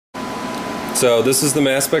So this is the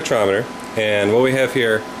mass spectrometer, and what we have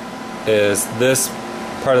here is this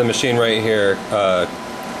part of the machine right here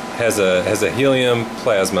has a helium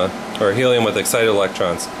plasma, or helium with excited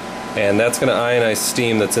electrons, and that's going to ionize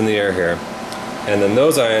steam that's in the air here, and then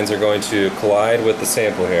those ions are going to collide with the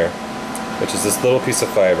sample here, which is this little piece of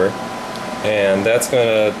fiber, and that's going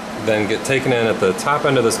to then get taken in at the top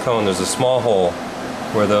end of this cone. There's a small hole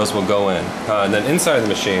where those will go in, and then inside the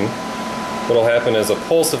machine what will happen is a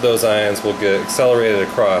pulse of those ions will get accelerated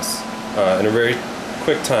across in a very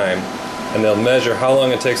quick time, and they'll measure how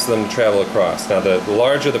long it takes for them to travel across. Now the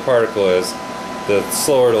larger the particle is, the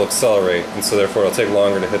slower it'll accelerate, and so therefore it'll take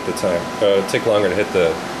longer to hit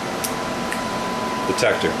the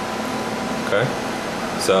detector. Okay?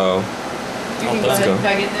 So you can go ahead and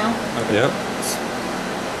peg it now. Okay. Yep.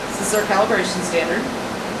 This is our calibration standard.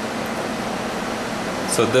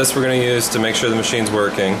 So this we're going to use to make sure the machine's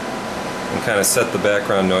working and kind of set the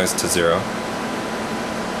background noise to 0.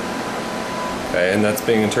 Okay, and that's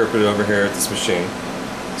being interpreted over here at this machine.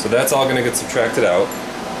 So that's all going to get subtracted out,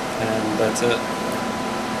 and that's it.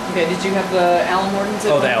 Okay, did you have the Allen Morton?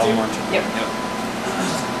 Oh, the Allen Morton. Yep.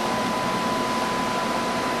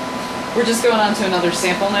 We're just going on to another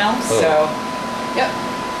sample now, so, yep.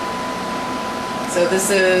 So this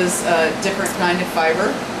is a different kind of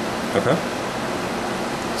fiber. Okay.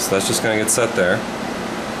 So that's just going to get set there.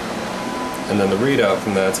 And then the readout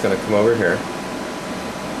from that's going to come over here.